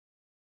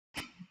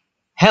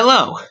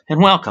Hello,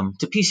 and welcome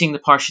to Piecing the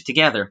Parsha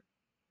Together.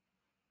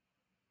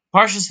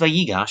 Parshas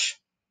Vayigash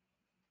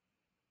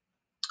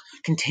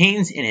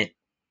contains in it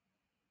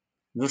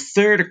the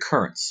third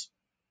occurrence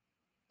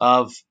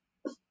of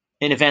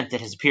an event that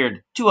has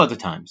appeared two other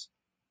times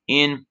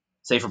in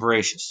Sefer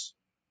Parshas.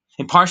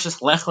 In Parshas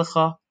Lech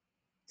Lecha,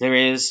 there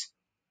is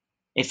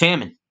a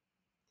famine,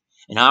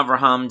 and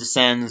Abraham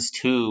descends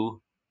to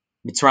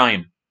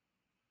Mitzryim.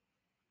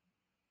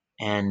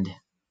 And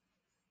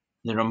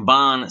the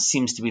Ramban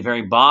seems to be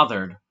very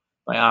bothered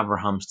by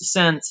Abraham's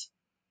descent,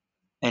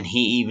 and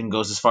he even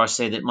goes as far as to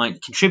say that it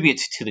might contribute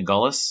to the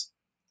Gullus.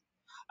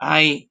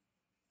 I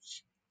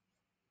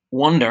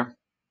wonder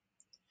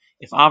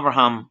if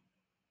Abraham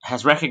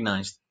has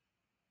recognized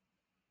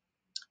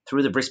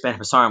through the Bris Ben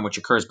Hasarim, which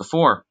occurs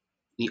before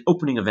the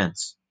opening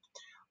events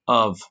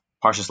of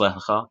Parshas Lech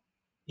Lecha,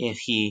 if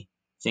he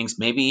thinks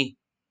maybe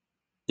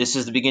this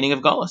is the beginning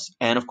of Gullus,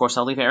 and of course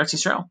I'll leave Eretz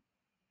Yisrael.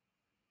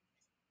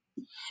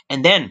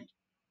 And then,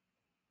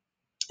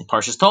 in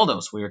Parshas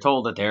Toldos, we are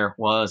told that there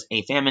was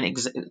a famine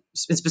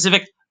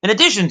specific in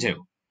addition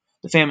to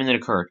the famine that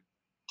occurred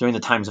during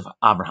the times of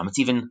Abraham. It's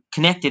even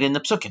connected in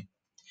the Psukim.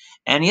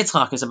 And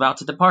Yitzchak is about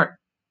to depart.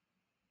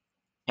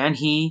 And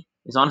he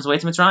is on his way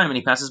to Mitzrayim, and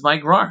he passes by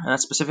Gerar. And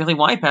that's specifically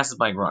why he passes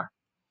by Gerar.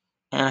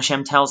 And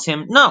Hashem tells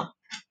him, no,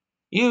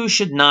 you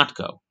should not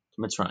go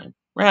to Mitzrayim.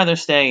 Rather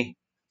stay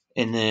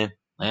in the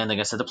land, I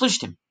guess, of the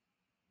Plishtim.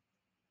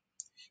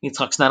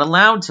 Yitzchak's not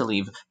allowed to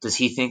leave. Does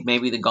he think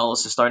maybe the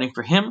Gullus is starting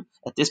for him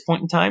at this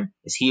point in time?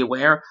 Is he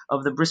aware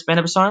of the Bris Ben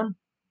Hasarim?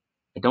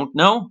 I don't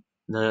know.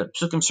 The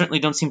Psukim certainly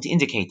don't seem to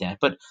indicate that.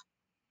 But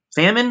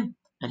famine,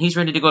 and he's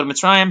ready to go to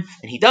Mitzrayim,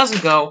 and he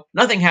doesn't go.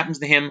 Nothing happens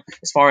to him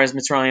as far as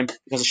Mitzrayim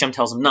because Hashem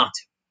tells him not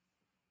to.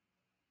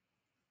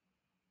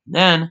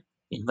 Then,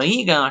 in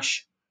Vayigash,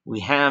 we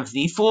have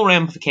the full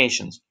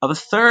ramifications of a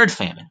third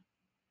famine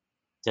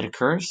that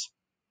occurs.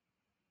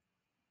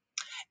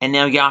 And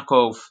now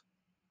Yaakov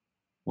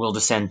will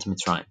descend to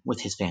Mitzrayim with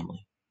his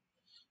family.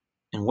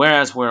 And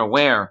whereas we're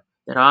aware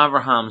that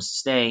Abraham's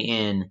stay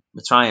in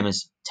Mitzrayim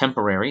is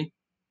temporary,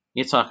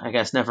 Yitzchak, I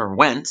guess, never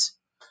went,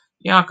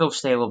 Yaakov's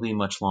stay will be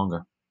much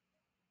longer.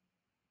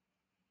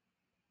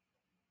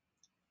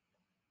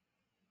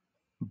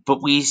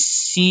 But we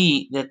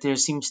see that there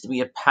seems to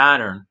be a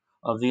pattern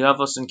of the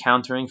avos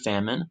encountering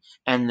famine,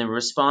 and the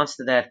response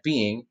to that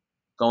being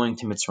going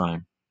to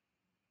Mitzrayim.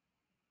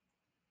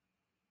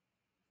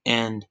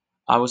 And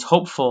I was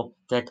hopeful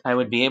that I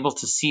would be able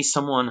to see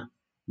someone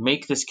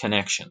make this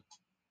connection.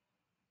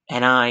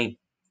 And I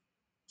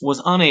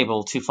was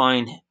unable to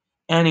find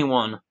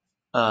anyone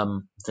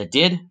that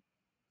did.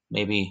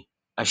 Maybe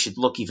I should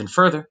look even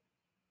further.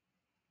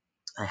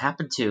 I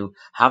happened to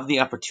have the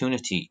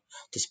opportunity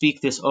to speak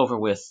this over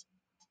with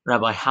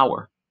Rabbi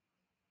Hauer,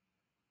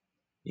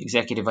 the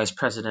Executive Vice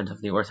President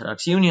of the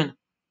Orthodox Union,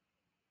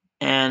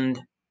 and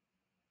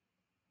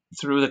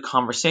through the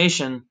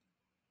conversation,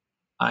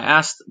 I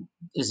asked,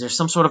 is there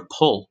some sort of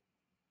pull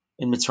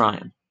in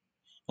Mitzrayim?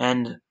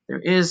 And there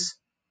is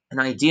an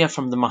idea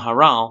from the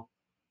Maharal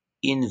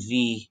in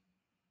the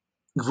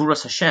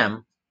Gvuras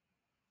Hashem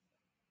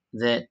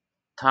that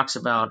talks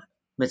about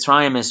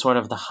Mitzrayim as sort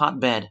of the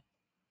hotbed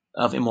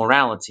of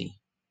immorality.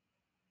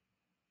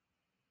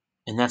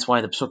 And that's why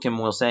the Psukim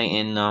will say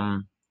in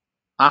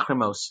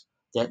Akrimos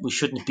that we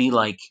shouldn't be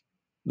like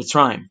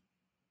Mitzrayim.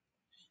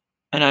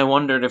 And I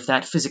wondered if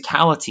that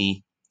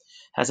physicality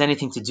has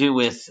anything to do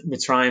with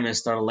Mitzrayim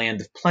as the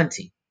land of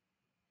plenty.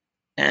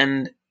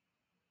 And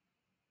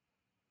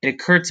it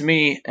occurred to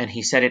me, and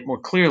he said it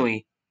more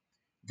clearly,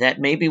 that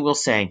maybe we'll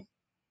say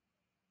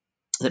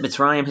that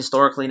Mitzrayim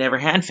historically never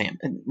had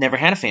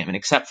a famine,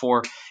 except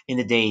for in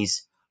the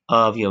days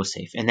of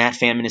Yosef. And that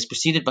famine is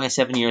preceded by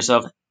 7 years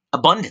of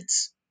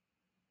abundance.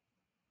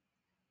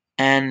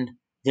 And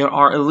there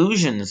are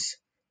allusions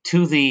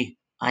to the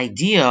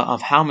idea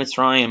of how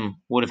Mitzrayim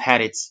would have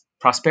had its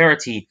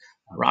prosperity.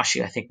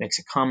 Rashi, I think, makes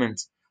a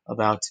comment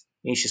about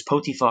Yeshus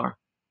Potiphar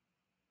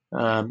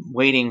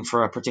waiting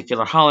for a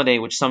particular holiday,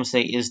 which some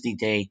say is the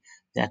day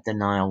that the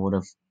Nile would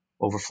have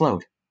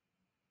overflowed.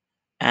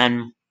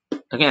 And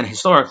again,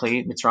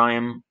 historically,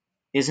 Mitzrayim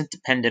isn't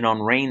dependent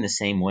on rain the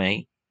same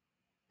way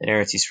that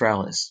Eretz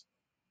Yisrael is.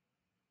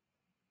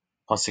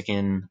 Pasuk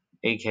in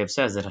Eikev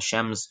says that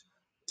Hashem's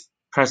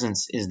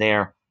presence is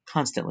there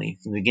constantly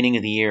from the beginning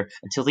of the year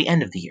until the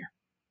end of the year.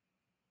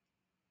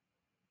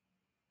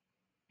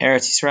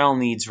 Eretz Yisrael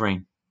needs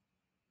rain.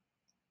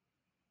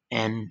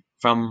 And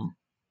from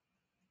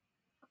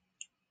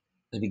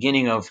the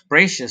beginning of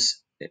Parshas,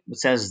 it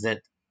says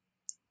that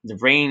the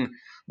rain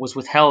was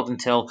withheld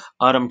until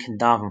Adam can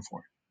daven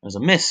for it. There's a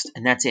mist,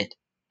 and that's it.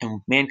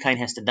 And mankind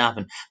has to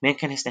daven.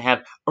 Mankind has to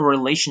have a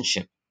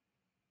relationship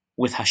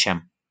with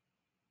Hashem.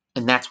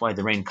 And that's why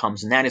the rain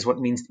comes. And that is what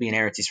it means to be in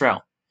Eretz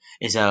Yisrael,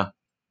 is a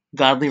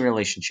godly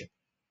relationship.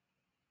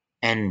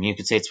 And you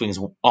could say it swings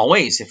all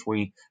ways. If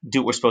we do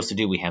what we're supposed to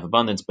do, we have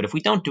abundance. But if we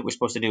don't do what we're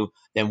supposed to do,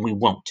 then we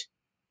won't.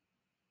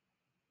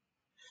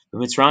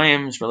 But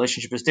Mitzrayim's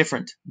relationship is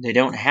different. They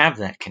don't have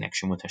that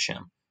connection with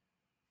Hashem.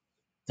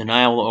 the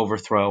Nile will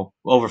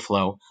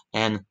overflow,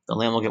 and the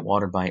land will get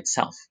watered by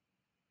itself.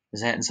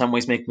 Does that in some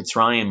ways make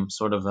Mitzrayim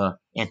sort of a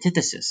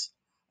antithesis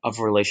of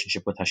a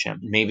relationship with Hashem?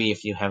 Maybe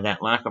if you have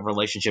that lack of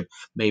relationship,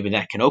 maybe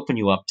that can open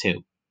you up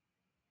to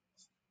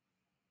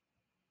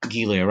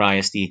Gilui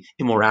Arayos, the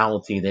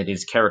immorality that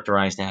is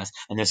characterized as,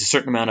 and there's a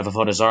certain amount of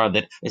avodah zarah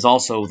that is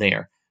also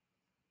there,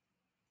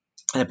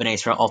 and that Bnei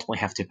Israel ultimately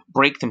have to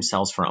break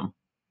themselves from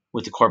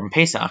with the Korban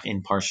Pesach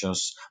in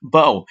Parshas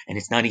Bo, and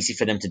it's not easy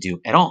for them to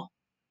do at all.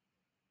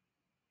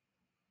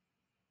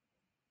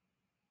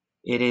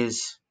 It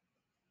is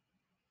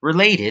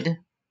related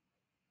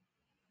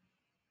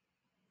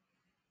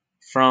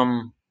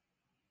from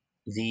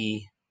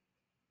the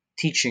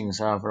teachings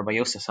of Rabbi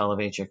Yosef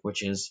Soloveitchik,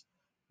 which is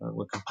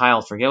were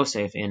compiled for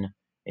Yosef in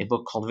a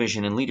book called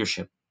Vision and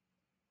Leadership,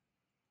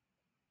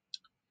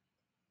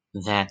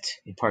 that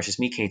in Parshas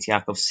Miketz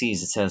Yaakov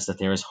sees, it says that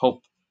there is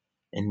hope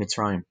in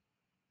Mitzrayim.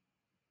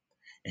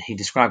 And he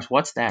describes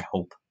what's that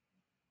hope.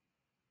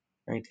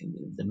 Right?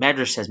 The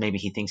Medrash says maybe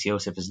he thinks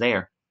Yosef is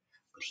there,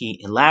 but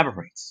he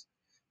elaborates.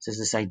 Says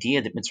this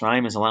idea that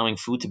Mitzrayim is allowing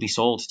food to be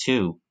sold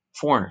to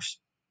foreigners,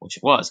 which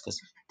it was, because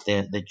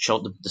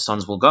the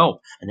sons will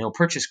go and they'll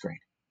purchase grain.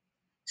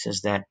 He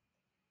says that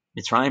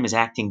Mitzrayim is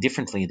acting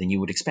differently than you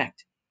would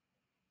expect.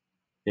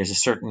 There's a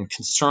certain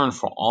concern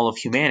for all of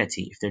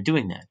humanity if they're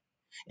doing that.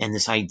 And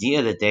this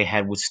idea that they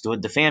had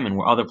withstood the famine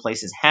where other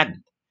places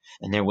hadn't.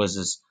 And there was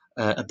this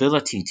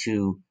ability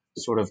to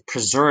sort of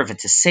preserve and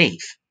to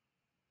save.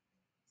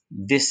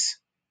 This,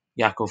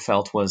 Yaakov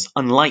felt, was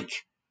unlike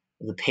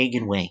the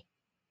pagan way.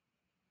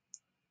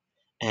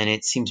 And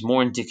it seems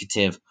more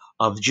indicative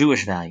of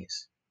Jewish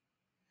values.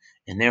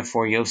 And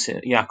therefore,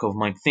 Yaakov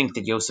might think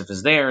that Yosef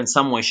is there in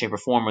some way, shape, or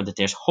form, or that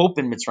there's hope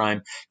in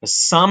Mitzrayim, because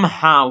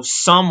somehow,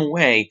 some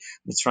way,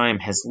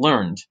 Mitzrayim has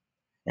learned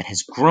and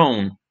has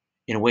grown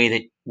in a way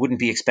that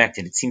wouldn't be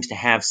expected. It seems to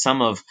have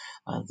some of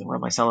the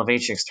Rabbi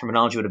Soloveitchik's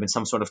terminology would have been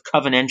some sort of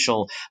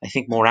covenantal, I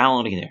think,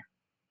 morality there.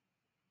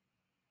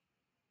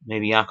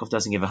 Maybe Yaakov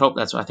doesn't give a hope.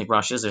 That's what I think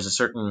Rosh is. There's a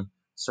certain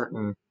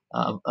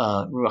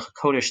Ruach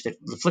HaKodesh that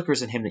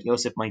flickers in him that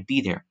Yosef might be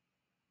there.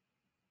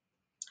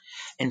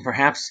 And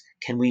perhaps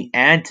can we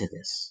add to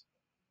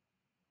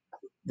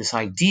this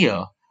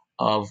idea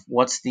of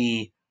there's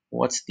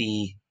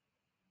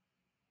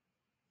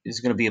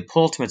going to be a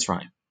pull to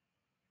Mitzrayim.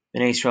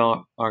 Bnei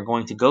Israel are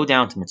going to go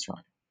down to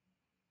Mitzrayim.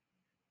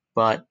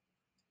 But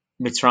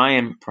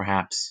Mitzrayim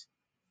perhaps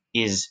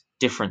is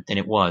different than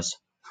it was.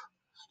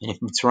 And if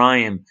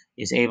Mitzrayim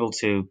is able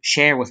to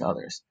share with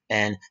others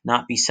and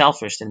not be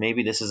selfish, then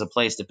maybe this is a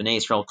place that Bnei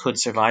Israel could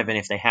survive in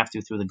if they have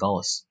to through the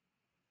Gullus.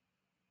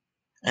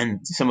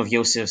 And some of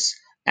Yosef's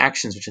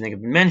actions, which I think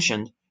have been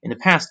mentioned in the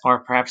past,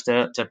 are perhaps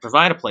to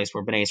provide a place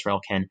where Bnei Israel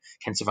can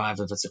survive.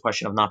 If it's a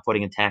question of not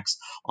putting a tax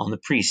on the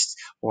priests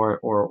or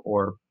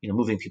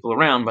moving people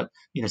around, but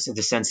the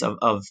sense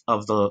of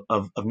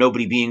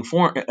nobody being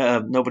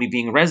nobody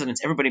being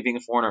residents, everybody being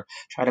a foreigner,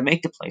 try to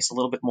make the place a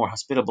little bit more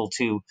hospitable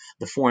to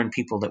the foreign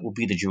people that will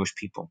be the Jewish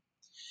people.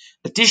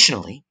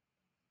 Additionally,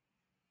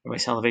 Rabbi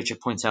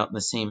Soloveitchik points out in the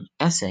same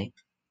essay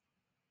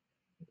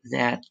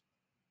that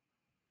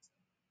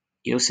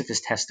Yosef is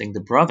testing the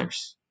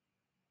brothers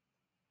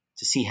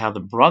to see how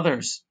the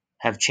brothers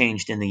have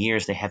changed in the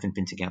years they haven't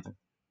been together.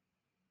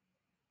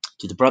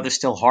 Do the brothers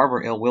still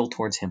harbor ill will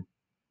towards him?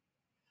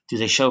 Do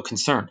they show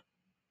concern?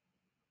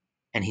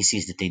 And he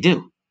sees that they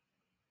do.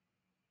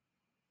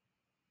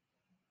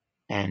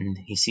 And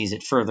he sees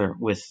it further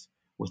with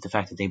the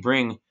fact that they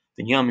bring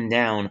Binyamin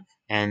down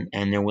and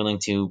they're willing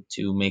to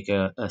make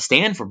a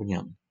stand for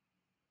Binyamin.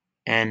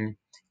 And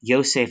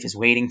Yosef is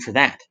waiting for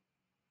that.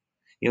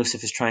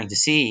 Yosef is trying to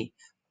see,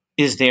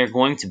 is there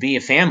going to be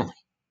a family?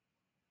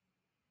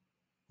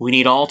 We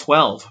need all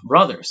 12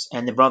 brothers.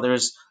 And the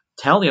brothers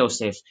tell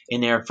Yosef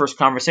in their first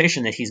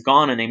conversation that he's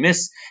gone and they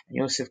miss. And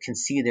Yosef can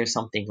see there's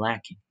something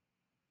lacking.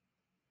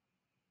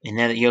 And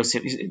now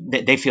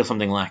that they feel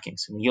something lacking.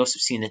 So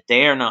Yosef's seen that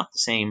they are not the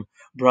same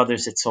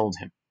brothers that sold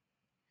him.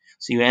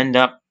 So you end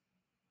up,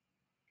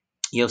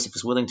 Yosef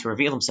is willing to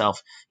reveal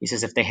himself. He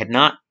says if they had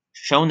not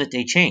shown that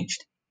they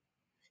changed,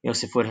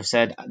 Yosef would have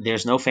said,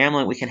 there's no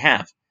family we can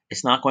have.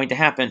 It's not going to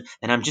happen,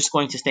 and I'm just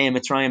going to stay in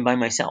Mitzrayim by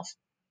myself.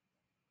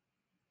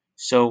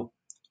 So,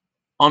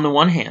 on the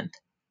one hand,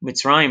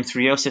 Mitzrayim,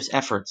 through Yosef's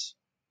efforts,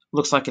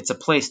 looks like it's a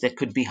place that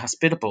could be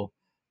hospitable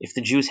if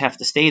the Jews have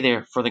to stay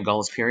there for the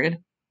Gullus period.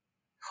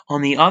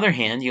 On the other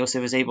hand,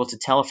 Yosef is able to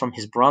tell from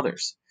his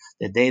brothers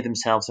that they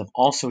themselves have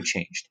also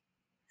changed,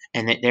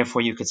 and that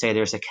therefore you could say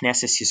there's a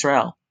Knesset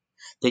Yisrael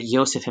that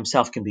Yosef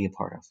himself can be a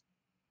part of.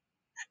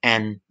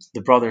 And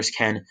the brothers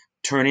can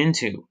turn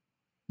into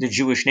the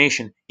Jewish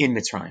nation in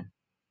Mitzrayim.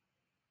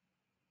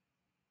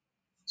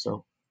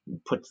 So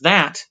put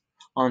that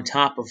on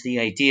top of the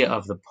idea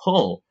of the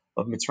pull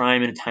of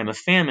Mitzrayim in a time of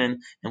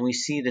famine, and we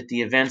see that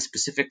the events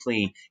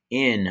specifically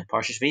in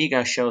Parshas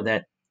Vayigash show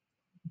that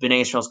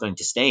Bnei Israel is going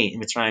to stay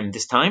in Mitzrayim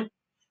this time.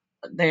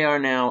 They are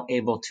now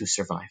able to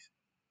survive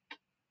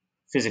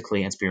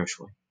physically and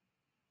spiritually.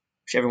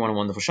 Wish everyone a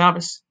wonderful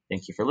Shabbos.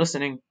 Thank you for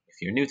listening.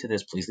 If you're new to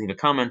this, please leave a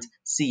comment.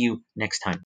 See you next time.